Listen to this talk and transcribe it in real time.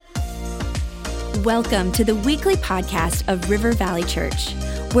Welcome to the weekly podcast of River Valley Church.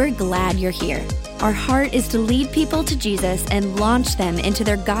 We're glad you're here. Our heart is to lead people to Jesus and launch them into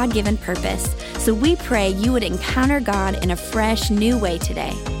their God-given purpose. So we pray you would encounter God in a fresh, new way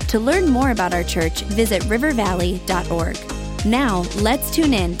today. To learn more about our church, visit rivervalley.org. Now, let's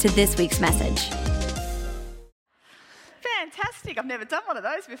tune in to this week's message. Fantastic. I've never done one of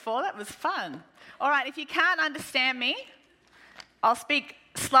those before. That was fun. All right, if you can't understand me, I'll speak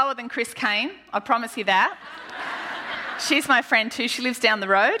slower than Chris Kane. I promise you that. She's my friend too. She lives down the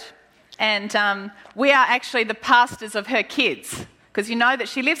road. And we are actually the pastors of her kids. Because you know that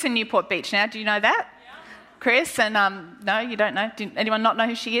she lives in Newport Beach now. Do you know that? Yeah. Chris? And no, you don't know? Anyone not know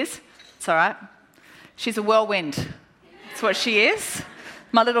who she is? It's all right. She's a whirlwind. That's what she is.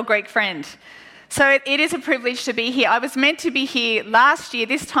 My little Greek friend. So it is a privilege to be here. I was meant to be here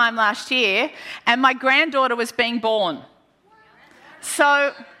this time last year, and my granddaughter was being born.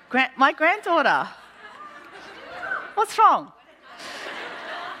 So, my granddaughter. What's wrong?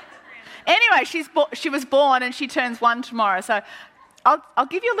 Anyway, she was born and she turns 1 tomorrow. So I'll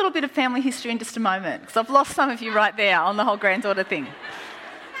give you a little bit of family history in just a moment, because I've lost some of you right there on the whole granddaughter thing.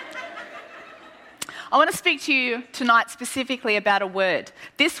 I want to speak to you tonight specifically about a word.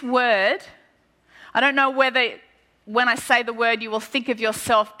 This word, I don't know whether when I say the word you will think of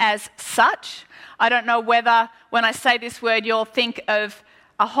yourself as such. I don't know whether when I say this word you'll think of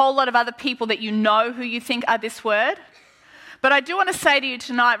a whole lot of other people that you know who you think are this word. But I do want to say to you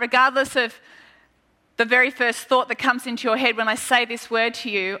tonight, regardless of the very first thought that comes into your head when I say this word to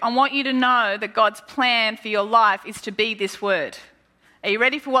you, I want you to know that God's plan for your life is to be this word. Are you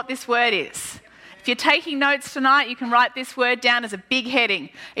ready for what this word is? If you're taking notes tonight, you can write this word down as a big heading.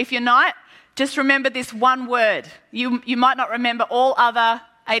 If you're not, just remember this one word. You might not remember all other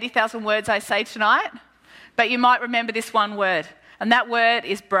 80,000 words I say tonight, but you might remember this one word, and that word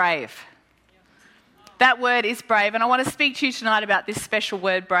is brave. That word is brave, and I want to speak to you tonight about this special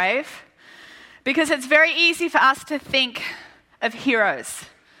word, brave, because it's very easy for us to think of heroes.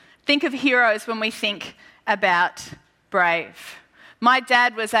 Think of heroes when we think about brave. My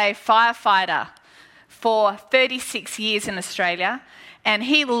dad was a firefighter for 36 years in Australia, and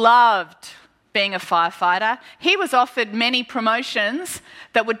he loved being a firefighter. He was offered many promotions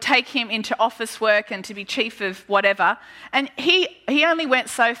that would take him into office work and to be chief of whatever. And he only went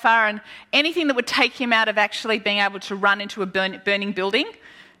so far, and anything that would take him out of actually being able to run into a burning building,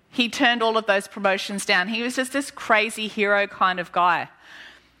 he turned all of those promotions down. He was just this crazy hero kind of guy.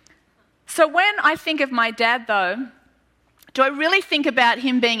 So when I think of my dad, though, do I really think about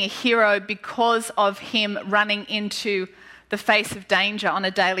him being a hero because of him running into the face of danger on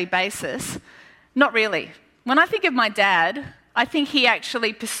a daily basis? Not really. When I think of my dad, I think he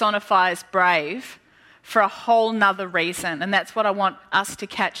actually personifies brave for a whole nother reason, and that's what I want us to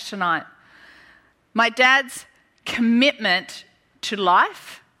catch tonight. My dad's commitment to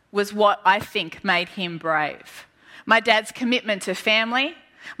life was what I think made him brave. My dad's commitment to family,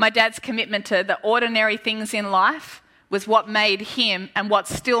 my dad's commitment to the ordinary things in life was what made him, and what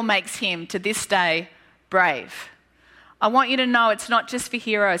still makes him to this day, brave. I want you to know it's not just for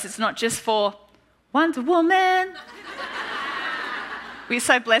heroes. It's not just for Wonder Woman. We're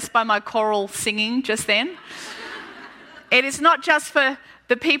so blessed by my choral singing just then. It is not just for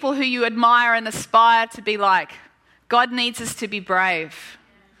the people who you admire and aspire to be like. God needs us to be brave.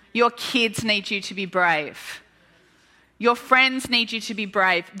 Your kids need you to be brave. Your friends need you to be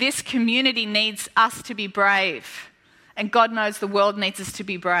brave. This community needs us to be brave. And God knows the world needs us to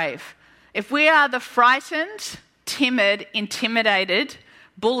be brave. If we are the frightened, timid, intimidated,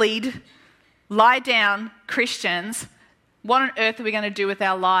 bullied, lie down Christians, what on earth are we going to do with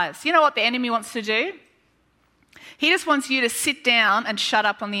our lives? You know what the enemy wants to do? He just wants you to sit down and shut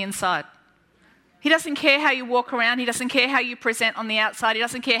up on the inside. He doesn't care how you walk around. He doesn't care how you present on the outside. He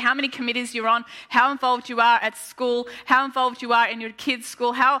doesn't care how many committees you're on, how involved you are at school, how involved you are in your kids'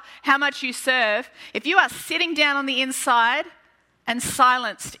 school, how much you serve. If you are sitting down on the inside and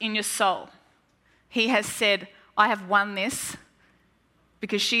silenced in your soul, he has said, I have won this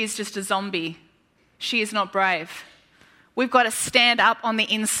because she is just a zombie. She is not brave. We've got to stand up on the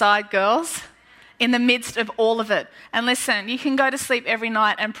inside, girls, in the midst of all of it. And listen, you can go to sleep every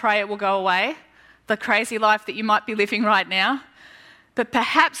night and pray it will go away, the crazy life that you might be living right now. But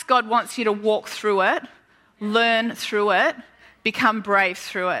perhaps God wants you to walk through it, learn through it, become brave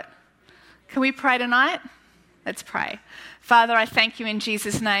through it. Can we pray tonight? Let's pray. Father, I thank you in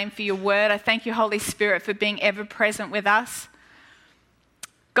Jesus' name for your word. I thank you, Holy Spirit, for being ever present with us.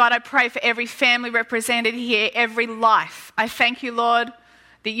 God, I pray for every family represented here, every life. I thank you, Lord,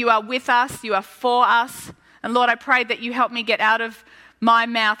 that you are with us, you are for us. And Lord, I pray that you help me get out of my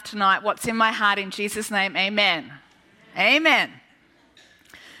mouth tonight what's in my heart in Jesus' name. Amen. Amen.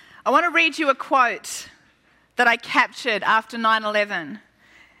 I want to read you a quote that I captured after 9/11.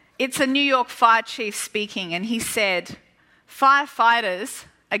 It's a New York fire chief speaking, and he said, "Firefighters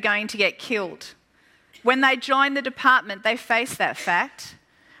are going to get killed. When they join the department, they face that fact.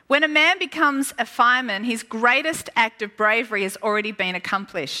 When a man becomes a fireman, his greatest act of bravery has already been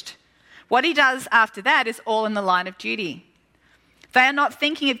accomplished. What he does after that is all in the line of duty. They are not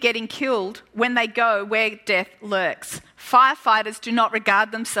thinking of getting killed when they go where death lurks. Firefighters do not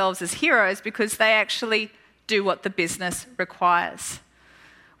regard themselves as heroes because they actually do what the business requires."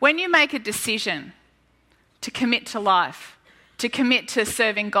 When you make a decision to commit to life, to commit to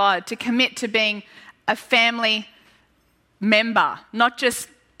serving God, to commit to being a family member, not just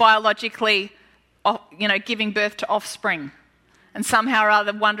biologically, giving birth to offspring and somehow or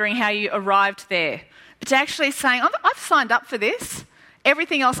other wondering how you arrived there, but to actually saying, I've signed up for this.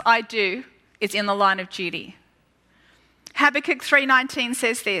 Everything else I do is in the line of duty. Habakkuk 3:19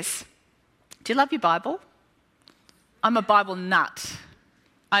 says this. Do you love your Bible? I'm a Bible nut.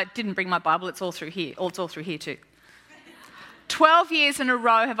 I didn't bring my Bible. It's all through here. It's all through here too. 12 years in a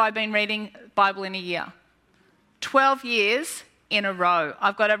row have I been reading Bible in a year. 12 years in a row.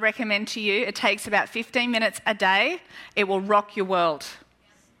 I've got to recommend to you, it takes about 15 minutes a day. It will rock your world.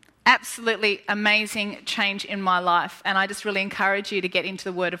 Absolutely amazing change in my life. And I just really encourage you to get into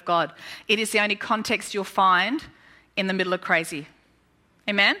the Word of God. It is the only context you'll find in the middle of crazy.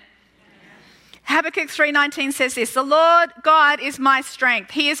 Amen? Habakkuk 3:19 says this, "The Lord God is my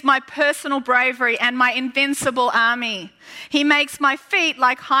strength. He is my personal bravery and my invincible army. He makes my feet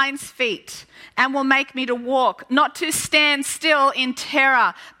like hinds' feet and will make me to walk, not to stand still in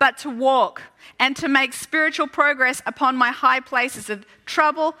terror, but to walk and to make spiritual progress upon my high places of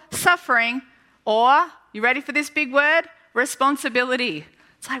trouble, suffering, or," you ready for this big word? Responsibility.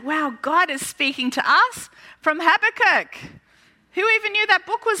 It's like, wow, God is speaking to us from Habakkuk. Who even knew that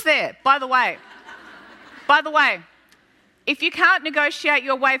book was there? By the way, if you can't negotiate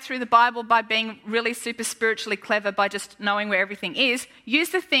your way through the Bible by being really super spiritually clever by just knowing where everything is, use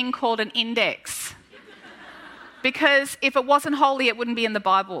the thing called an index. Because if it wasn't holy, it wouldn't be in the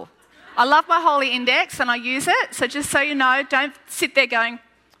Bible. I love my holy index and I use it. So just so you know, don't sit there going,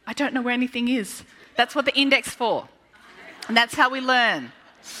 I don't know where anything is. That's what the index is for. And that's how we learn.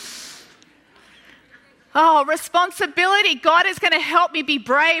 Oh, responsibility. God is going to help me be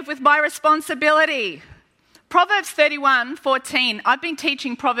brave with my responsibility. Proverbs 31:14. I've been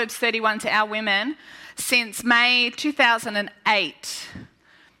teaching Proverbs 31 to our women since May 2008.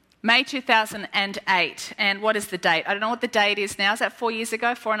 May 2008. And what is the date? I don't know what the date is now. Is that 4 years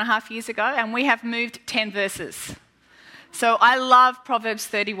ago, 4.5 years ago? And we have moved 10 verses. So I love Proverbs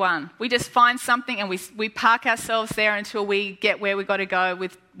 31. We just find something and we park ourselves there until we get where we've got to go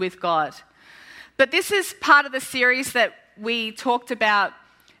with God. But this is part of the series that we talked about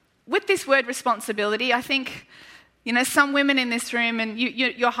with this word responsibility. I think, some women in this room, and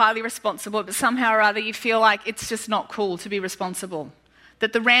you're highly responsible, but somehow or other you feel like it's just not cool to be responsible.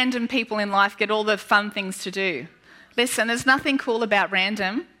 That the random people in life get all the fun things to do. Listen, there's nothing cool about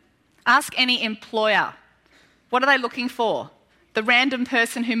random. Ask any employer. What are they looking for? The random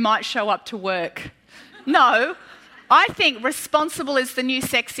person who might show up to work. No, I think responsible is the new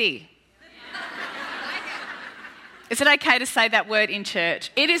sexy. Is it okay to say that word in church?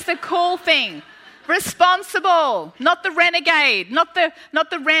 It is the cool thing. Responsible, not the renegade, not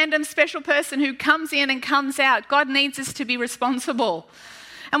the random special person who comes in and comes out. God needs us to be responsible.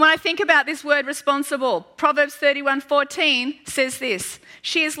 And when I think about this word responsible, Proverbs 31:14 says this,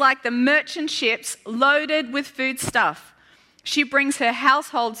 "She is like the merchant ships loaded with foodstuff. She brings her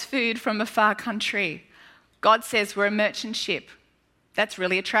household's food from a far country." God says we're a merchant ship. That's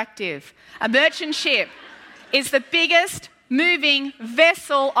really attractive. A merchant ship is the biggest moving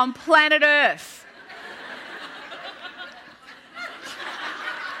vessel on planet Earth.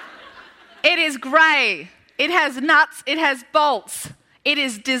 It is grey. It has nuts. It has bolts. It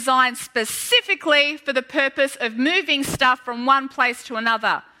is designed specifically for the purpose of moving stuff from one place to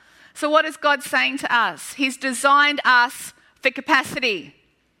another. So what is God saying to us? He's designed us for capacity.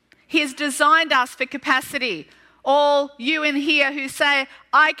 He has designed us for capacity. All you in here who say,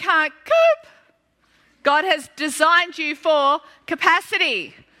 I can't cope, God has designed you for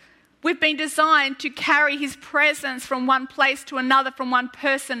capacity. We've been designed to carry his presence from one place to another, from one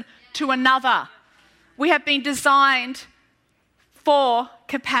person to another. We have been designed for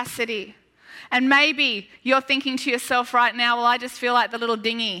capacity. And maybe you're thinking to yourself right now, well, I just feel like the little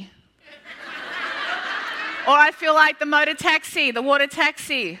dinghy. Or I feel like the motor taxi, the water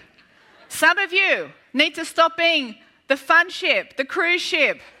taxi. Some of you need to stop being the fun ship, the cruise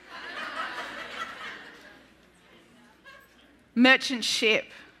ship. Merchant ship.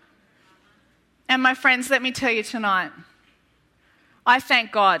 And my friends, let me tell you tonight, I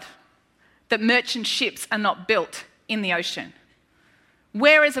thank God that merchant ships are not built in the ocean.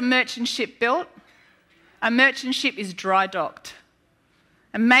 Where is a merchant ship built? A merchant ship is dry docked.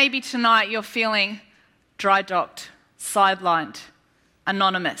 And maybe tonight you're feeling dry docked, sidelined,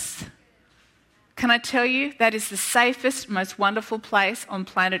 anonymous. Can I tell you, that is the safest, most wonderful place on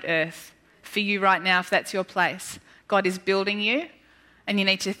planet Earth for you right now, if that's your place. God is building you, and you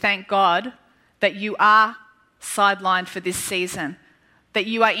need to thank God that you are sidelined for this season, that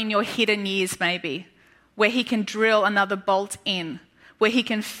you are in your hidden years maybe, where he can drill another bolt in, where he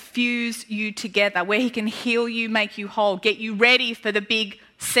can fuse you together, where he can heal you, make you whole, get you ready for the big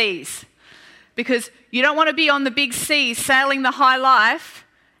seas. Because you don't want to be on the big seas sailing the high life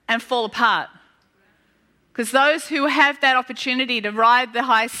and fall apart. Because those who have that opportunity to ride the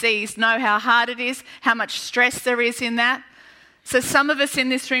high seas know how hard it is, how much stress there is in that. So some of us in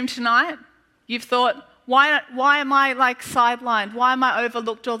this room tonight, you've thought, why am I like sidelined? Why am I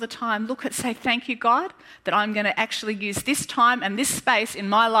overlooked all the time? Look at, say, thank you, God, that I'm going to actually use this time and this space in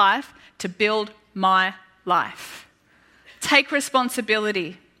my life to build my life. Take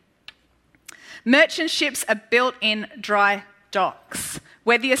responsibility. Merchant ships are built in dry docks.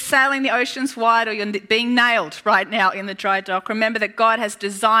 Whether you're sailing the oceans wide or you're being nailed right now in the dry dock, remember that God has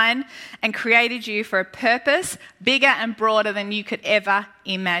designed and created you for a purpose bigger and broader than you could ever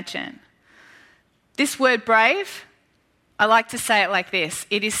imagine. This word brave, I like to say it like this.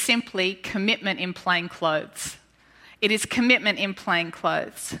 It is simply commitment in plain clothes. It is commitment in plain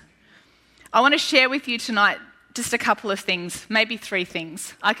clothes. I want to share with you tonight just a couple of things, maybe 3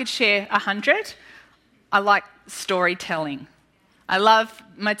 things. I could share 100. I like storytelling. I love,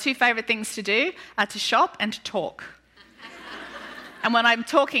 my 2 favourite things to do are to shop and to talk. And when I'm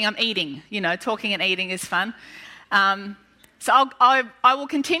talking, I'm eating. You know, talking and eating is fun. So I will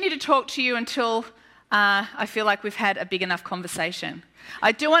continue to talk to you until I feel like we've had a big enough conversation.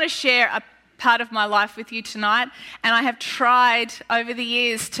 I do want to share a part of my life with you tonight, and I have tried over the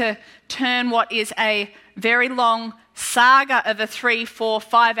years to turn what is a very long saga of a 3, 4,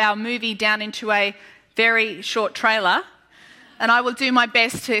 5 hour movie down into a very short trailer. And I will do my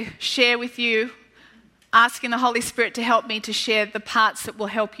best to share with you, asking the Holy Spirit to help me to share the parts that will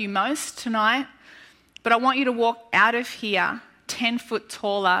help you most tonight. But I want you to walk out of here 10 foot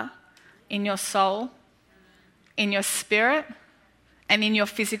taller in your soul, in your spirit, and in your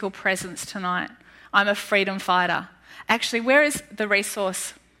physical presence tonight. I'm a freedom fighter. Actually, where is the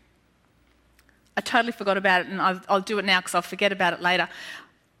resource? I totally forgot about it, and I'll do it now because I'll forget about it later.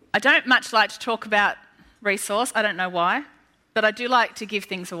 I don't much like to talk about resource. I don't know why. But I do like to give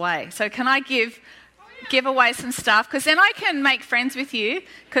things away. So can I give away some stuff? Because then I can make friends with you,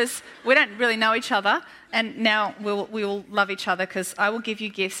 because we don't really know each other. And now we will love each other, because I will give you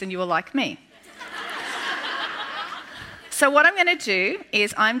gifts and you will like me. So what I'm going to do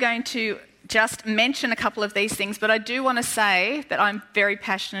is I'm going to just mention a couple of these things. But I do want to say that I'm very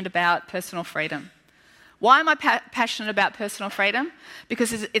passionate about personal freedom. Why am I passionate about personal freedom?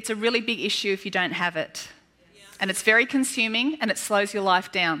 Because it's a really big issue if you don't have it. And it's very consuming, and it slows your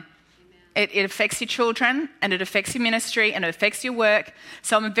life down. It affects your children, and it affects your ministry, and it affects your work.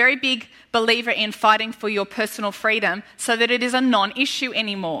 So I'm a very big believer in fighting for your personal freedom so that it is a non-issue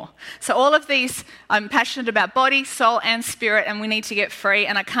anymore. So all of these, I'm passionate about body, soul, and spirit, and we need to get free.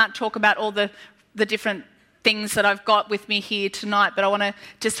 And I can't talk about all the different things that I've got with me here tonight, but I want to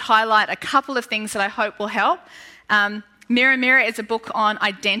just highlight a couple of things that I hope will help. Mirror Mirror is a book on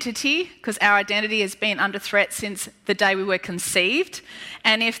identity, because our identity has been under threat since the day we were conceived.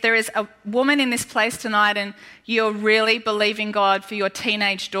 And if there is a woman in this place tonight and you're really believing God for your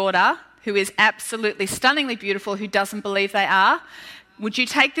teenage daughter, who is absolutely stunningly beautiful, who doesn't believe they are, would you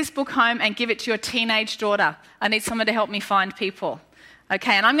take this book home and give it to your teenage daughter? I need someone to help me find people.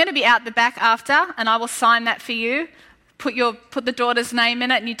 Okay, and I'm going to be out the back after, and I will sign that for you. Put the daughter's name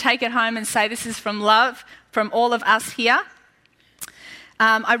in it, and you take it home and say, this is from love, from all of us here.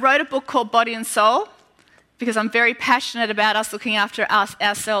 I wrote a book called Body and Soul, because I'm very passionate about us looking after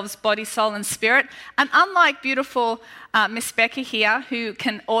ourselves, body, soul, and spirit. And unlike beautiful Miss Becca here, who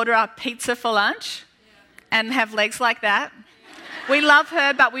can order a pizza for lunch and have legs like that, we love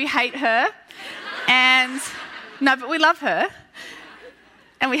her, but we hate her. But we love her,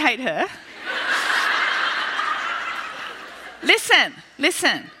 and we hate her.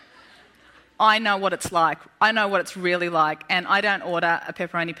 Listen. I know what it's like. I know what it's really like, and I don't order a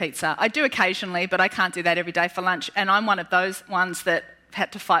pepperoni pizza. I do occasionally, but I can't do that every day for lunch, and I'm one of those ones that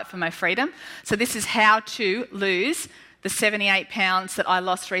had to fight for my freedom. So this is how to lose the 78 pounds that I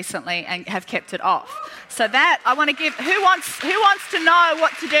lost recently and have kept it off. So that I want to give, who wants to know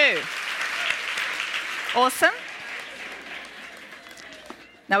what to do? Awesome.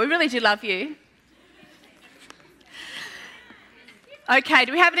 No, we really do love you. Okay,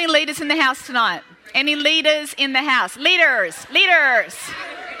 do we have any leaders in the house tonight? Any leaders in the house? Leaders.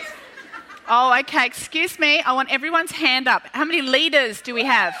 Oh, okay, excuse me. I want everyone's hand up. How many leaders do we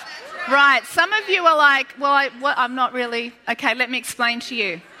have? Right, some of you are like, well, I'm not really. Okay, let me explain to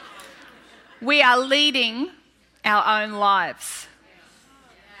you. We are leading our own lives.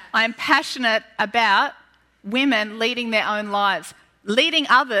 I'm passionate about women leading their own lives. Leading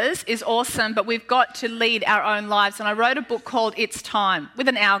others is awesome, but we've got to lead our own lives. And I wrote a book called It's Time, with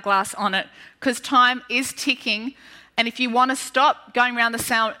an hourglass on it, because time is ticking. And if you want to stop going around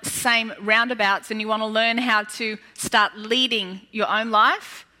the same roundabouts and you want to learn how to start leading your own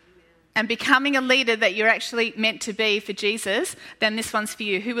life and becoming a leader that you're actually meant to be for Jesus, then this one's for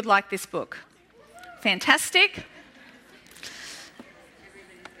you. Who would like this book? Fantastic.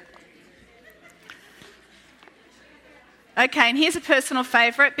 Okay, and here's a personal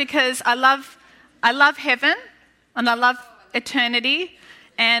favourite, because I love heaven and I love eternity,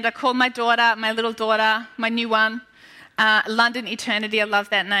 and I call my daughter, my little daughter, my new one, London Eternity. I love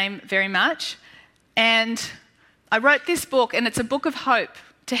that name very much. And I wrote this book, and it's a book of hope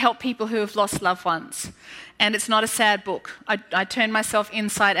to help people who have lost loved ones. And it's not a sad book. I turned myself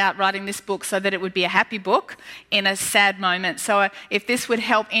inside out writing this book so that it would be a happy book in a sad moment. So if this would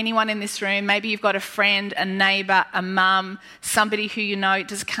help anyone in this room, maybe you've got a friend, a neighbour, a mum, somebody who you know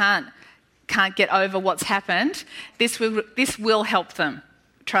just can't get over what's happened, this will help them.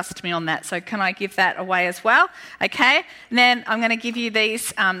 Trust me on that. So can I give that away as well? Okay. And then I'm going to give you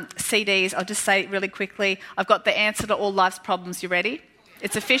these CDs. I'll just say it really quickly. I've got the answer to all life's problems. You ready?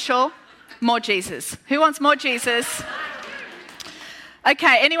 It's official. More Jesus. Who wants more Jesus?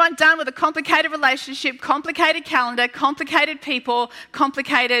 Okay, anyone done with a complicated relationship, complicated calendar, complicated people,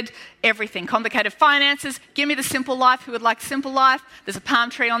 complicated everything, complicated finances? Give me the simple life. Who would like simple life? There's a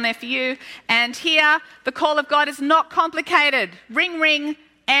palm tree on there for you. And here, the call of God is not complicated. Ring, ring,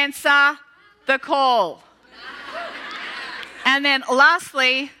 answer the call. And then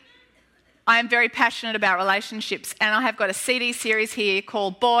lastly, I am very passionate about relationships, and I have got a CD series here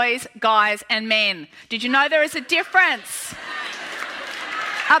called Boys, Guys and Men. Did you know there is a difference?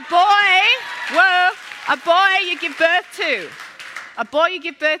 A boy you give birth to. A boy you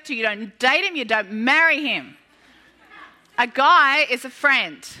give birth to, you don't date him, you don't marry him. A guy is a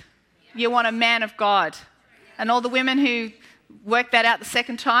friend. You want a man of God. And all the women who worked that out the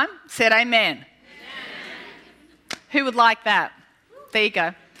second time said amen. Amen. Who would like that? There you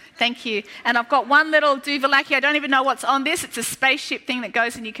go. Thank you. And I've got one little Duvalaki. I don't even know what's on this. It's a spaceship thing that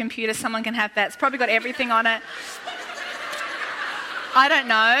goes in your computer. Someone can have that. It's probably got everything on it. I don't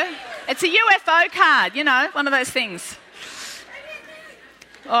know. It's a UFO card, you know, one of those things.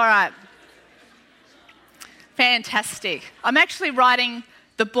 All right. Fantastic. I'm actually writing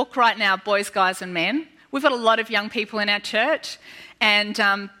the book right now, Boys, Guys and Men. We've got a lot of young people in our church. And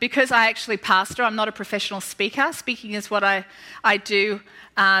because I actually pastor, I'm not a professional speaker. Speaking is what I do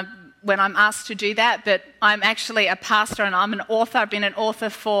when I'm asked to do that, but I'm actually a pastor and I'm an author. I've been an author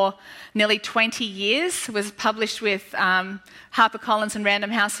for nearly 20 years. Was published with HarperCollins and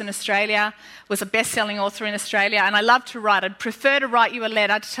Random House in Australia. Was a best-selling author in Australia, and I love to write. I'd prefer to write you a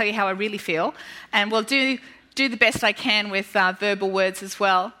letter to tell you how I really feel, and we'll do the best I can with verbal words as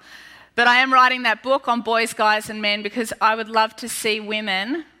well. But I am writing that book on boys, guys and men because I would love to see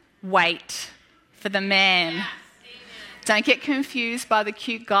women wait for the man. Yes. Don't get confused by the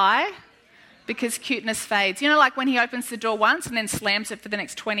cute guy because cuteness fades. You know, like when he opens the door once and then slams it for the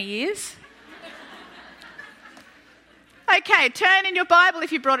next 20 years? Okay, turn in your Bible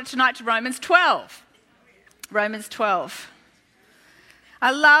if you brought it tonight to Romans 12. Romans 12.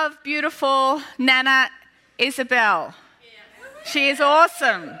 I love beautiful Nana Isabel. She is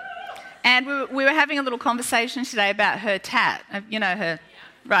awesome. And we were having a little conversation today about her tat. You know her,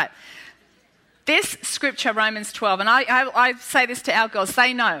 right. This scripture, Romans 12, and I say this to our girls,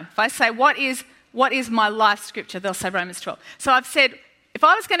 they know. If I say, what is my life scripture, they'll say Romans 12. So I've said, if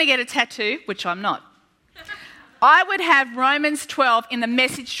I was going to get a tattoo, which I'm not, I would have Romans 12 in the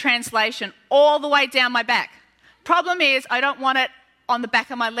Message translation all the way down my back. Problem is, I don't want it on the back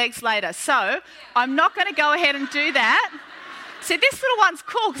of my legs later. So I'm not going to go ahead and do that. See, this little one's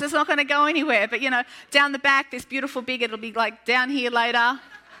cool because it's not going to go anywhere. But, you know, down the back, this beautiful big, it'll be like down here later.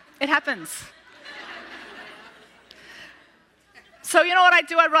 It happens. So you know what I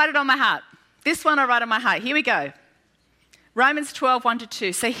do? I write it on my heart. This one I write on my heart. Here we go. Romans 12,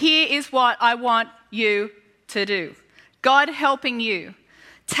 1-2. So here is what I want you to do. God helping you.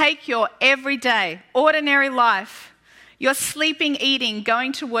 Take your everyday, ordinary life, your sleeping, eating,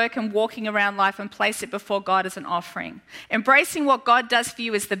 going to work and walking around life, and place it before God as an offering. Embracing what God does for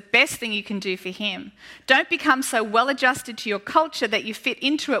you is the best thing you can do for him. Don't become so well adjusted to your culture that you fit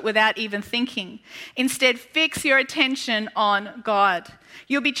into it without even thinking. Instead, fix your attention on God.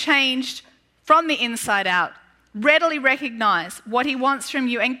 You'll be changed from the inside out. Readily recognize what he wants from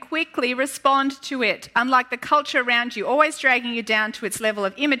you and quickly respond to it. Unlike the culture around you, always dragging you down to its level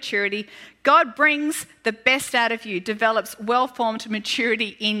of immaturity, God brings the best out of you, develops well-formed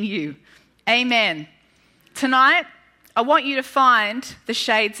maturity in you. Amen. Tonight, I want you to find the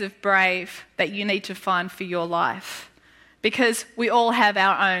shades of brave that you need to find for your life, because we all have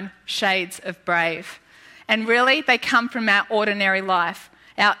our own shades of brave. And really, they come from our ordinary life,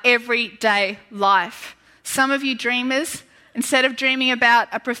 our everyday life. Some of you dreamers, instead of dreaming about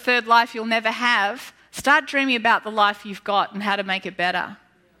a preferred life you'll never have, start dreaming about the life you've got and how to make it better.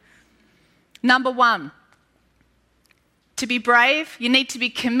 Number 1, to be brave, you need to be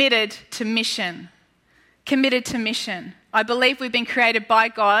committed to mission. Committed to mission. I believe we've been created by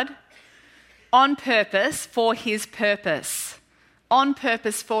God on purpose for his purpose. On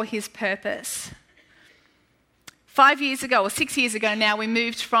purpose for his purpose. 5 years ago, or 6 years ago now, we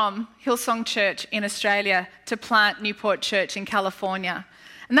moved from Hillsong Church in Australia to plant Newport Church in California.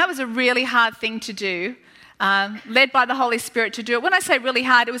 And that was a really hard thing to do, led by the Holy Spirit to do it. When I say really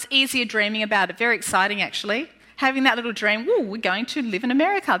hard, it was easier dreaming about it. Very exciting, actually. Having that little dream, we're going to live in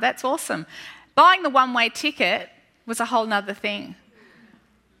America. That's awesome. Buying the one-way ticket was a whole nother thing.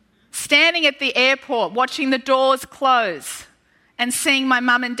 Standing at the airport, watching the doors close and seeing my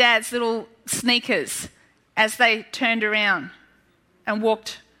mum and dad's little sneakers as they turned around and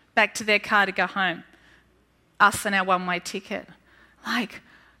walked back to their car to go home. Us and our one-way ticket. Like,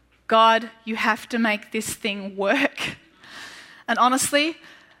 God, you have to make this thing work. And honestly,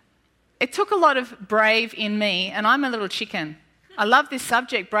 it took a lot of brave in me, and I'm a little chicken. I love this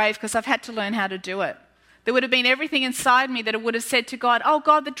subject, brave, because I've had to learn how to do it. There would have been everything inside me that it would have said to God, oh,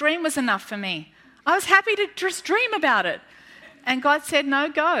 God, the dream was enough for me. I was happy to just dream about it. And God said, no,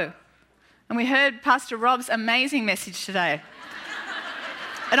 go. And we heard Pastor Rob's amazing message today.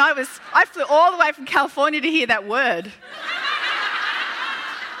 And I flew all the way from California to hear that word.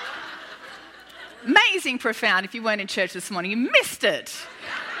 Amazing profound. If you weren't in church this morning, you missed it.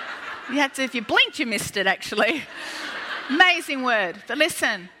 If you blinked, you missed it, actually. Amazing word. But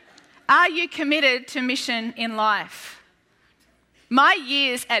listen, are you committed to mission in life? My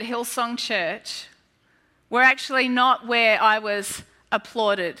years at Hillsong Church were actually not where I was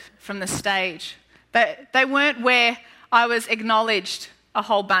applauded from the stage. They weren't where I was acknowledged a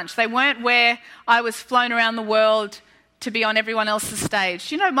whole bunch. They weren't where I was flown around the world to be on everyone else's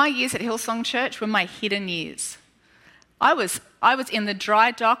stage. You know, my years at Hillsong Church were my hidden years. I was in the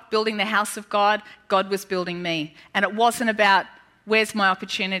dry dock building the house of God. God was building me. And it wasn't about where's my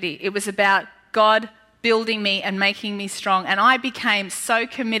opportunity. It was about God building me and making me strong. And I became so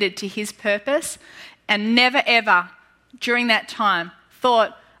committed to his purpose and never ever during that time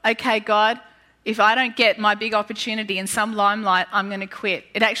thought, okay, God, if I don't get my big opportunity in some limelight, I'm going to quit.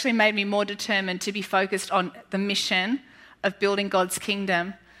 It actually made me more determined to be focused on the mission of building God's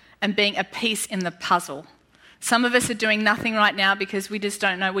kingdom and being a piece in the puzzle. Some of us are doing nothing right now because we just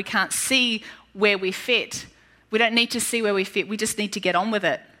don't know. We can't see where we fit. We don't need to see where we fit. We just need to get on with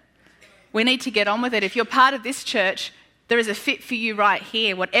it. We need to get on with it. If you're part of this church, there is a fit for you right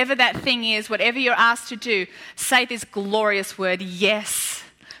here. Whatever that thing is, whatever you're asked to do, say this glorious word, yes.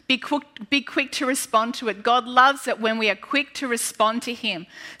 Be quick to respond to it. God loves it when we are quick to respond to him.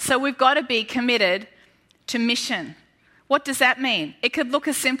 So we've got to be committed to mission. What does that mean? It could look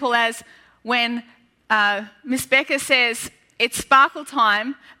as simple as when Miss Becca says, it's sparkle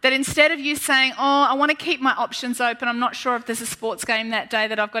time, that instead of you saying, oh, I want to keep my options open, I'm not sure if there's a sports game that day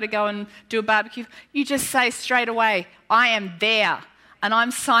that I've got to go and do a barbecue, you just say straight away, I am there and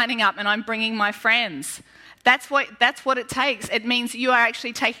I'm signing up and I'm bringing my friends. That's what it takes. It means you are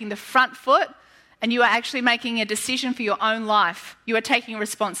actually taking the front foot and you are actually making a decision for your own life. You are taking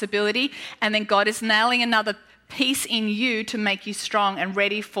responsibility, and then God is nailing another piece in you to make you strong and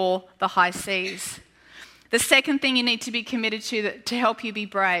ready for the high seas. The second thing you need to be committed to help you be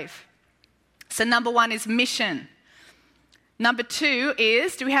brave. So number 1 is mission. Number 2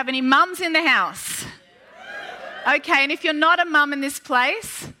 is, do we have any mums in the house? Okay, and if you're not a mum in this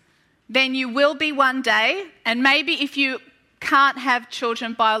place, then you will be one day. And maybe if you can't have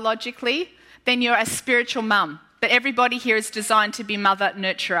children biologically, then you're a spiritual mum. But everybody here is designed to be mother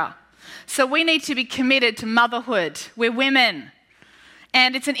nurturer. So we need to be committed to motherhood. We're women.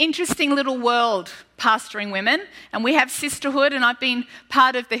 And it's an interesting little world, pastoring women. And we have sisterhood, and I've been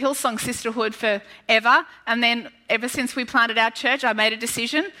part of the Hillsong sisterhood forever. And then ever since we planted our church, I made a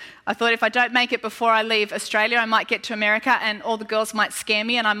decision. I thought if I don't make it before I leave Australia, I might get to America and all the girls might scare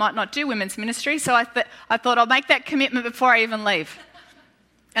me and I might not do women's ministry. So I thought I'll make that commitment before I even leave.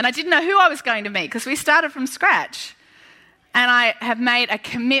 And I didn't know who I was going to meet because we started from scratch. And I have made a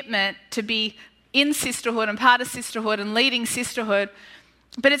commitment to be in sisterhood and part of sisterhood and leading sisterhood.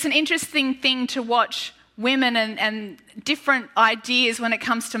 But it's an interesting thing to watch women and different ideas when it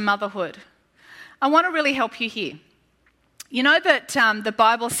comes to motherhood. I want to really help you here. You know that the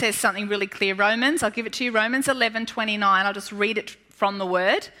Bible says something really clear. I'll give it to you, Romans 11:29. I'll just read it from the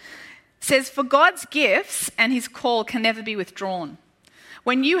word. It says, "For God's gifts and his call can never be withdrawn."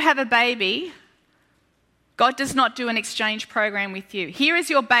 When you have a baby, God does not do an exchange program with you. Here is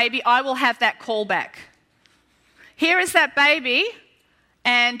your baby, I will have that call back. Here is that baby,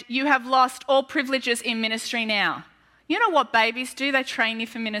 and you have lost all privileges in ministry now. You know what babies do? They train you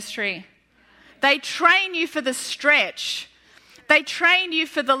for ministry. They train you for the stretch. They train you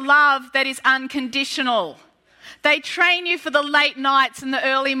for the love that is unconditional. They train you for the late nights and the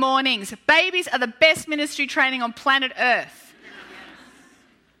early mornings. Babies are the best ministry training on planet Earth.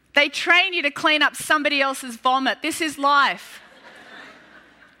 They train you to clean up somebody else's vomit. This is life.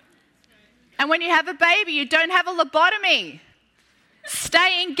 And when you have a baby, you don't have a lobotomy.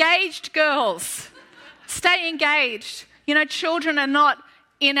 Stay engaged, girls. Stay engaged. You know, children are not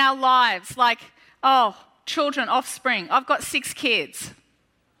in our lives like, children, offspring. I've got 6 kids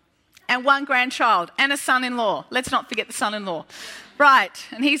and 1 grandchild and a son-in-law. Let's not forget the son-in-law. Right,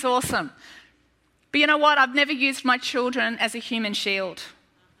 and he's awesome. But you know what? I've never used my children as a human shield.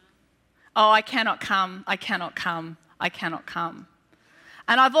 I cannot come, I cannot come, I cannot come.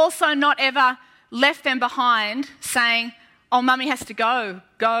 And I've also not ever left them behind saying, mummy has to go,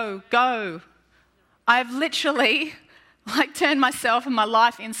 go, go. I've literally turned myself and my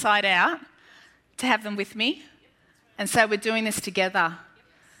life inside out to have them with me. And so we're doing this together.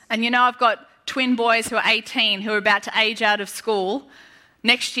 And you know, I've got twin boys who are 18 who are about to age out of school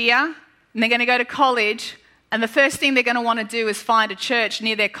next year, and they're going to go to college. And the first thing they're going to want to do is find a church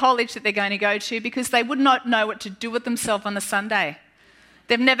near their college that they're going to go to because they would not know what to do with themselves on a Sunday.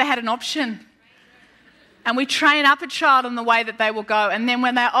 They've never had an option. And we train up a child in the way that they will go. And then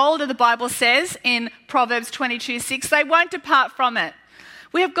when they're older, the Bible says in Proverbs 22:6, they won't depart from it.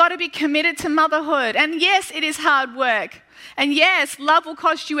 We have got to be committed to motherhood. And yes, it is hard work. And yes, love will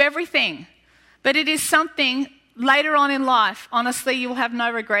cost you everything. But it is something later on in life, honestly, you will have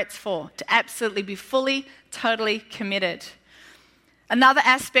no regrets for, to absolutely be fully, totally committed. Another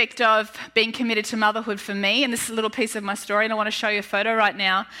aspect of being committed to motherhood for me, and this is a little piece of my story, and I want to show you a photo right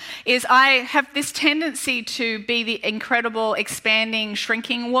now, is I have this tendency to be the incredible, expanding,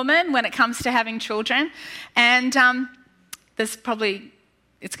 shrinking woman when it comes to having children. And there's probably,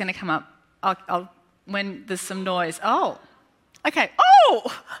 it's going to come up when there's some noise. Oh, okay.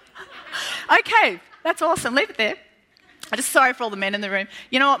 Oh, okay. That's awesome. Leave it there. I'm just sorry for all the men in the room.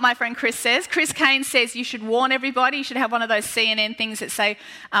 You know what my friend Chris says? Chris Kane says you should warn everybody. You should have one of those CNN things that say,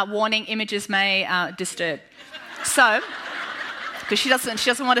 warning, images may disturb. So, because she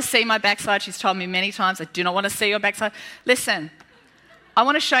doesn't want to see my backside. She's told me many times, I do not want to see your backside. Listen, I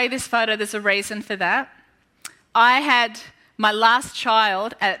want to show you this photo. There's a reason for that. I had my last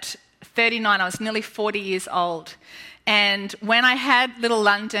child at 39. I was nearly 40 years old. And when I had little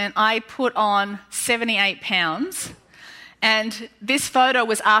London, I put on 78 pounds. And this photo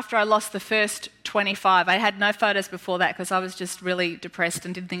was after I lost the first 25. I had no photos before that because I was just really depressed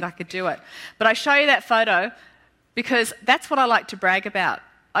and didn't think I could do it. But I show you that photo because that's what I like to brag about.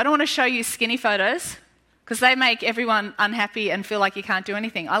 I don't want to show you skinny photos because they make everyone unhappy and feel like you can't do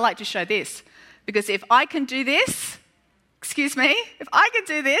anything. I like to show this because if I can do this, if I can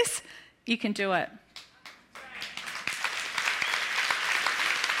do this, you can do it.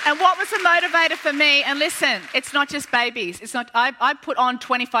 And what was the motivator for me? And listen, it's not just babies. It's not. I put on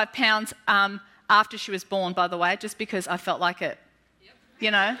 25 pounds after she was born, by the way, just because I felt like it. Yep. You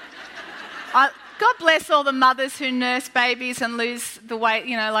know? God bless all the mothers who nurse babies and lose the weight,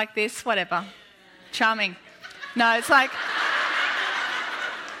 like this, whatever. Charming. No, it's like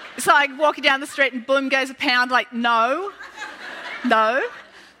walking down the street and boom goes a pound, no.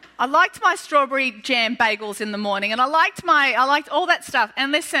 I liked my strawberry jam bagels in the morning and I liked all that stuff.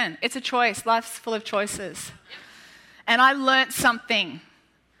 And listen, it's a choice. Life's full of choices. And I learnt something.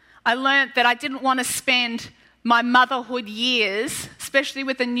 I learnt that I didn't want to spend my motherhood years, especially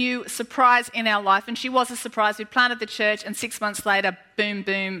with a new surprise in our life. And she was a surprise. We planted the church and 6 months later, boom,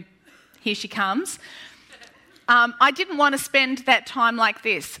 boom, Here she comes. I didn't want to spend that time like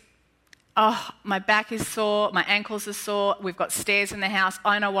this. Oh, my back is sore, my ankles are sore, we've got stairs in the house.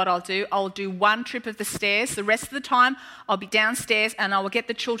 I know what I'll do. I'll do one trip of the stairs. The rest of the time, I'll be downstairs and I will get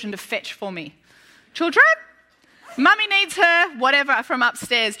the children to fetch for me. Children? Mummy needs her, whatever, from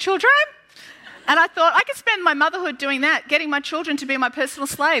upstairs. Children? And I thought, I could spend my motherhood doing that, getting my children to be my personal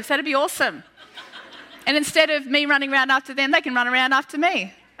slaves. That'd be awesome. And instead of me running around after them, they can run around after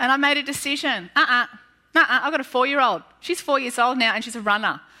me. And I made a decision. I've got a 4-year-old. She's 4 years old now and she's a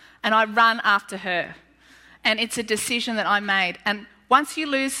runner. And I run after her. And it's a decision that I made. And once you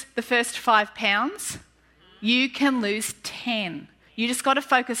lose the first 5 pounds, you can lose 10. You just got to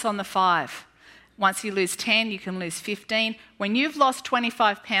focus on the 5. Once you lose 10, you can lose 15. When you've lost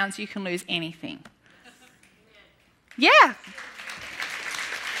 25 pounds, you can lose anything. Yeah.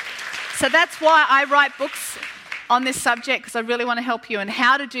 So that's why I write books on this subject, because I really want to help you. And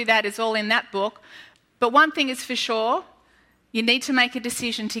how to do that is all in that book. But one thing is for sure, you need to make a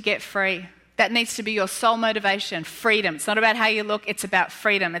decision to get free. That needs to be your sole motivation, freedom. It's not about how you look, it's about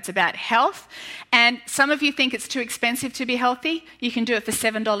freedom. It's about health. And some of you think it's too expensive to be healthy. You can do it for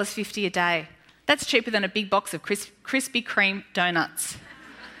 $7.50 a day. That's cheaper than a big box of Krispy Kreme donuts.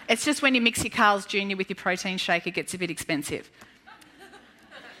 It's just when you mix your Carl's Jr. with your protein shake, it gets a bit expensive.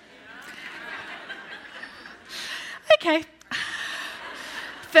 Okay.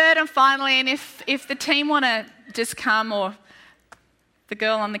 Third and finally, and if the team want to just come, or the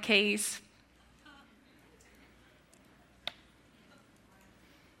girl on the keys.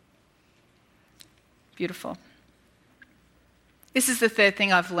 Beautiful. This is the third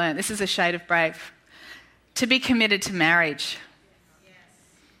thing I've learned. This is a shade of brave. To be committed to marriage. Yes.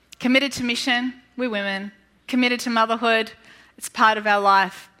 Committed to mission, we're women. Committed to motherhood, it's part of our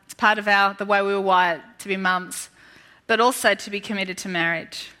life. It's part of the way we were wired to be mums. But also to be committed to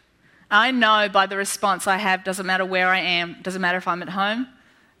marriage. I know by the response I have, doesn't matter where I am, doesn't matter if I'm at home,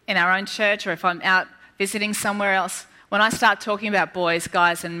 in our own church, or if I'm out visiting somewhere else. When I start talking about boys,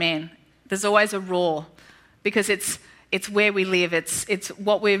 guys and men, there's always a roar, because it's where we live. It's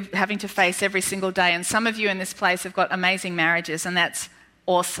what we're having to face every single day. And some of you in this place have got amazing marriages, and that's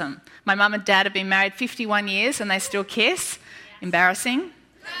awesome. My mum and dad have been married 51 years and they still kiss. Embarrassing.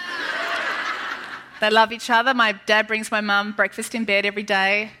 They love each other. My dad brings my mum breakfast in bed every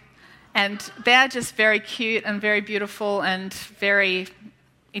day. And they're just very cute and very beautiful and very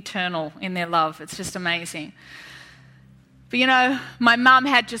eternal in their love. It's just amazing. But you know, my mum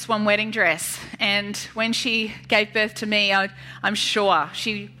had just one wedding dress, and when she gave birth to me, I'm sure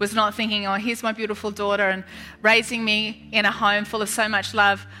she was not thinking, oh, here's my beautiful daughter, and raising me in a home full of so much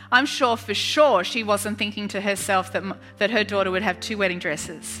love. I'm sure for sure she wasn't thinking to herself that her daughter would have 2 wedding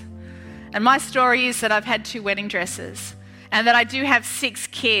dresses. And my story is that I've had 2 wedding dresses, and that I do have 6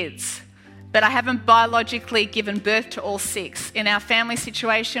 kids, but I haven't biologically given birth to all 6. In our family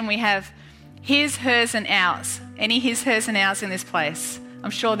situation, we have his, hers, and ours. Any his, hers, and ours in this place? I'm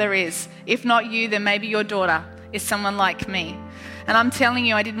sure there is. If not you, then maybe your daughter is someone like me. And I'm telling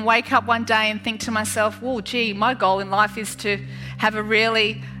you, I didn't wake up one day and think to myself, well, gee, my goal in life is to have a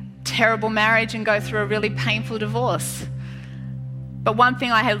really terrible marriage and go through a really painful divorce. But one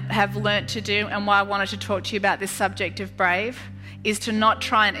thing I have learnt to do, and why I wanted to talk to you about this subject of brave, is to not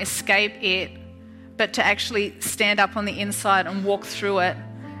try and escape it, but to actually stand up on the inside and walk through it,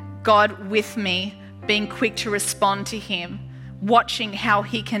 God with me, being quick to respond to him, watching how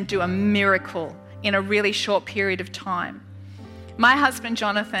he can do a miracle in a really short period of time. My husband,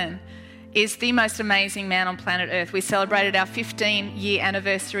 Jonathan, is the most amazing man on planet Earth. We celebrated our 15-year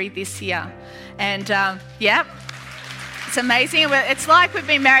anniversary this year. And it's amazing. It's like we've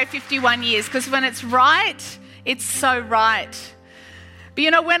been married 51 years, because when it's right, it's so right. But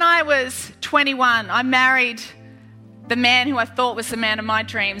you know, when I was 21, I married the man who I thought was the man of my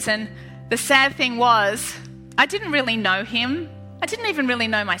dreams. And the sad thing was, I didn't really know him. I didn't even really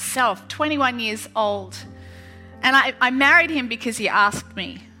know myself, 21 years old. And I married him because he asked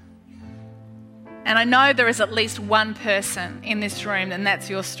me. And I know there is at least one person in this room, and that's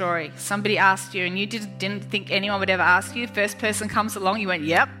your story. Somebody asked you, and you didn't think anyone would ever ask you. The first person comes along, you went,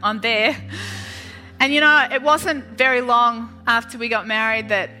 yep, I'm there. And you know, it wasn't very long after we got married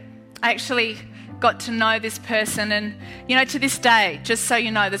that I actually got to know this person. And you know, to this day, just so you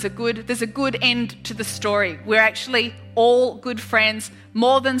know, there's a good end to the story. We're actually all good friends,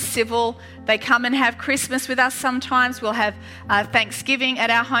 more than civil. They come and have Christmas with us sometimes. We'll have Thanksgiving at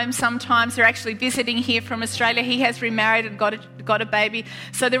our home sometimes. They're actually visiting here from Australia. He has remarried and got a baby.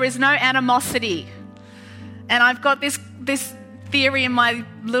 So there is no animosity. And I've got this theory in my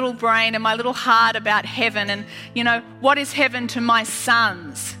little brain and my little heart about heaven. And you know, what is heaven to my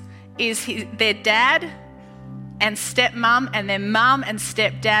sons is their dad and stepmom and their mum and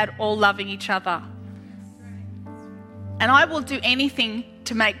stepdad all loving each other. And I will do anything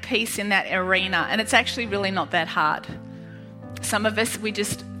to make peace in that arena. And it's actually really not that hard. Some of us, we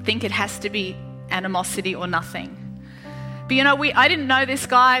just think it has to be animosity or nothing. But you know, I didn't know this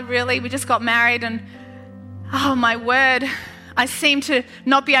guy really. We just got married and, oh my word, I seemed to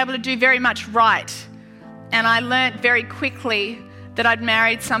not be able to do very much right. And I learnt very quickly that I'd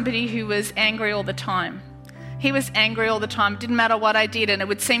married somebody who was angry all the time. He was angry all the time. It didn't matter what I did, and it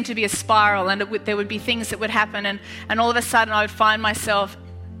would seem to be a spiral, and there would be things that would happen, and all of a sudden I would find myself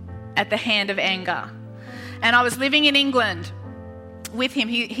at the hand of anger. And I was living in England with him.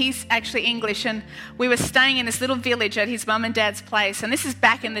 He's actually English, and we were staying in this little village at his mum and dad's place. And this is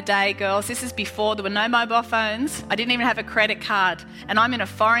back in the day, girls. This is before there were no mobile phones. I didn't even have a credit card, and I'm in a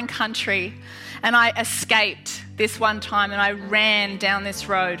foreign country. And I escaped this one time, and I ran down this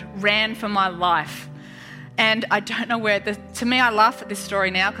road, ran for my life. And I don't know where, to me I laugh at this story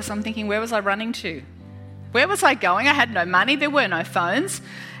now because I'm thinking, where was I running to? Where was I going? I had no money, there were no phones.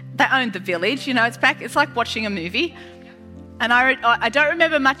 They owned the village, you know, it's like watching a movie. And I don't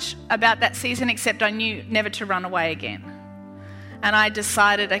remember much about that season except I knew never to run away again. And I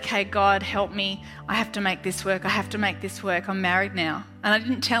decided, okay, God, help me. I have to make this work. I have to make this work. I'm married now. And I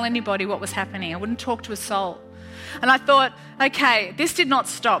didn't tell anybody what was happening. I wouldn't talk to a soul. And I thought, okay, this did not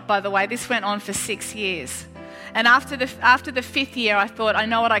stop, by the way. This went on for 6 years. And after the 5th year, I thought, I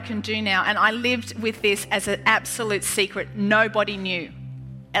know what I can do now. And I lived with this as an absolute secret. Nobody knew.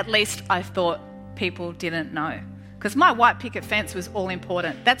 At least I thought people didn't know. Because my white picket fence was all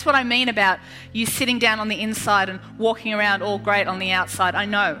important. That's what I mean about you sitting down on the inside and walking around all great on the outside. I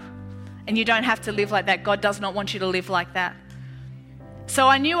know. And you don't have to live like that. God does not want you to live like that. So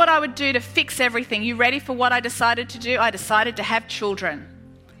I knew what I would do to fix everything. You ready for what I decided to do? I decided to have children.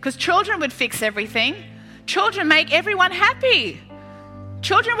 Because children would fix everything. Children make everyone happy.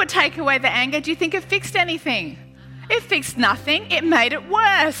 Children would take away the anger. Do you think it fixed anything? It fixed nothing. It made it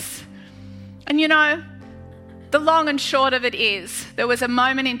worse. And you know, the long and short of it is, there was a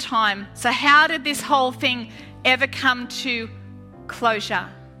moment in time. So how did this whole thing ever come to closure?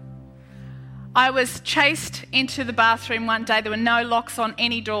 I was chased into the bathroom one day. There were no locks on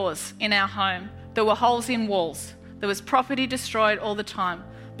any doors in our home. There were holes in walls. There was property destroyed all the time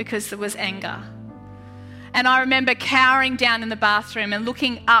because there was anger. And I remember cowering down in the bathroom and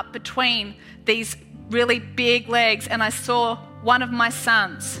looking up between these really big legs, and I saw one of my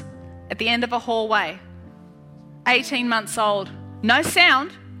sons at the end of a hallway, 18 months old, no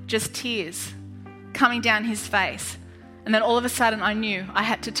sound, just tears coming down his face. And then all of a sudden I knew I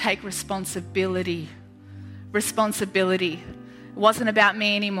had to take responsibility. Responsibility. It wasn't about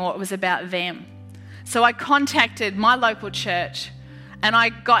me anymore, it was about them. So I contacted my local church and I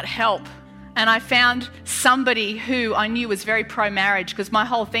got help. And I found somebody who I knew was very pro-marriage, because my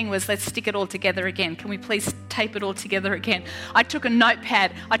whole thing was, let's stick it all together again. Can we please tape it all together again? I took a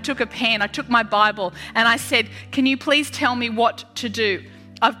notepad, I took a pen, I took my Bible, and I said, can you please tell me what to do?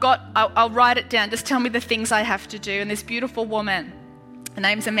 I'll write it down. Just tell me the things I have to do. And this beautiful woman, her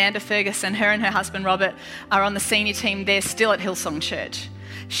name's Amanda Ferguson, her and her husband Robert are on the senior team there still at Hillsong Church.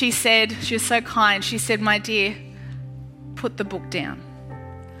 She said, she was so kind, she said, my dear, put the book down.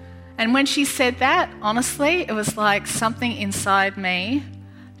 And when she said that, honestly, it was like something inside me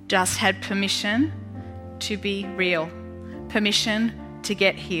just had permission to be real, permission to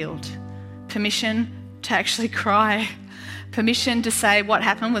get healed, permission to actually cry, permission to say what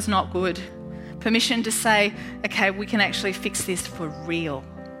happened was not good, permission to say, okay, we can actually fix this for real.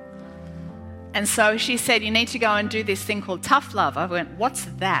 And so she said, you need to go and do this thing called tough love. I went, what's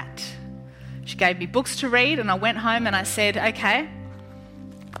that? She gave me books to read, and I went home and I said, okay,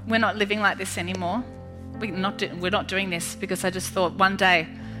 we're not living like this anymore. We're not doing this, because I just thought one day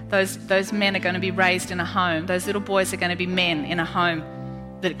those men are going to be raised in a home. Those little boys are going to be men in a home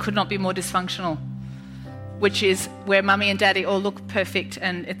that could not be more dysfunctional, which is where mummy and daddy all look perfect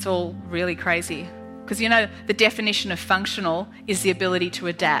and it's all really crazy. Because you know, the definition of functional is the ability to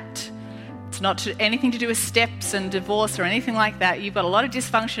adapt. It's not anything to do with steps and divorce or anything like that. You've got a lot of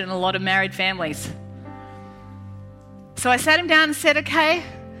dysfunction in a lot of married families. So I sat him down and said, okay,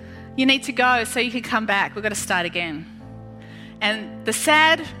 you need to go so you can come back. We've got to start again. And the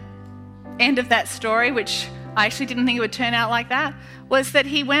sad end of that story, which I actually didn't think it would turn out like that, was that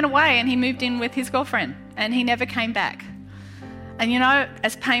he went away and he moved in with his girlfriend and he never came back. And you know,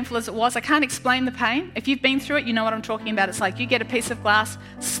 as painful as it was, I can't explain the pain. If you've been through it, you know what I'm talking about. It's like you get a piece of glass,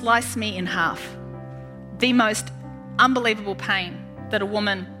 slice me in half. The most unbelievable pain that a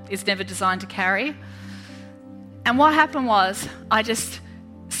woman is never designed to carry. And what happened was, I just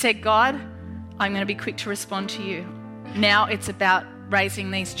said, God, I'm going to be quick to respond to you. Now it's about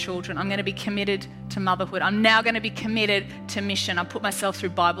raising these children. I'm going to be committed to motherhood. I'm now going to be committed to mission. I put myself through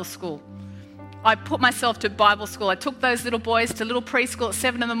Bible school. I put myself to Bible school. I took those little boys to little preschool at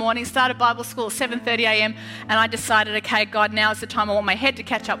 7 in the morning, started Bible school at 7:30 a.m. and I decided, okay, God, now is the time. I want my head to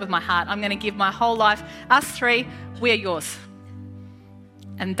catch up with my heart. I'm going to give my whole life. Us three, we're yours.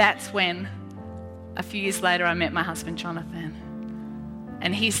 And that's when, a few years later, I met my husband, Jonathan.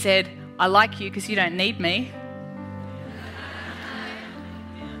 And he said, I like you because you don't need me.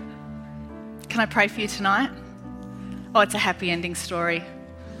 Can I pray for you tonight? Oh, it's a happy ending story.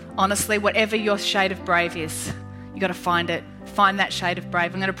 Honestly, whatever your shade of brave is, you got to find it. Find that shade of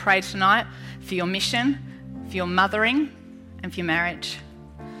brave. I'm going to pray tonight for your mission, for your mothering, and for your marriage.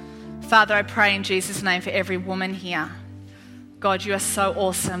 Father, I pray in Jesus' name for every woman here. God, you are so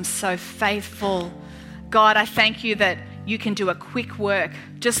awesome, so faithful. God, I thank you that you can do a quick work,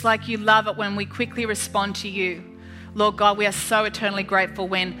 just like you love it when we quickly respond to you. Lord God, we are so eternally grateful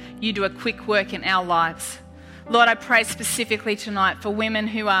when you do a quick work in our lives. Lord, I pray specifically tonight for women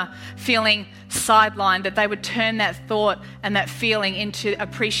who are feeling sidelined, that they would turn that thought and that feeling into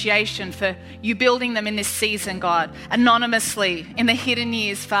appreciation for you building them in this season, God, anonymously in the hidden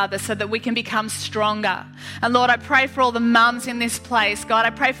years, Father, so that we can become stronger. And Lord, I pray for all the mums in this place, God. I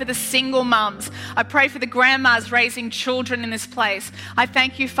pray for the single mums. I pray for the grandmas raising children in this place. I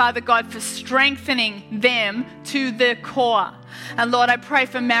thank you, Father God, for strengthening them to the core. And Lord, I pray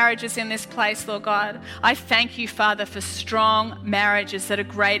for marriages in this place, Lord God. I thank you, Father, for strong marriages that are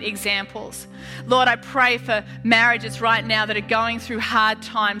great examples. Lord, I pray for marriages right now that are going through hard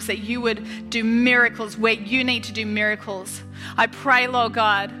times, that you would do miracles where you need to do miracles. I pray, Lord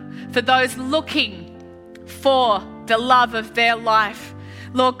God, for those looking for the love of their life.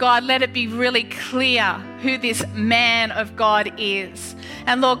 Lord God, let it be really clear who this man of God is.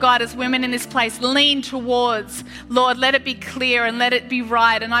 And Lord God, as women in this place lean towards, Lord, let it be clear and let it be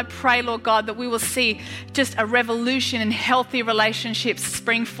right. And I pray, Lord God, that we will see just a revolution in healthy relationships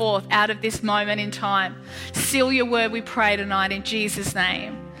spring forth out of this moment in time. Seal your word, we pray tonight in Jesus'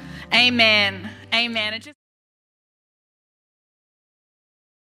 name. Amen. Amen.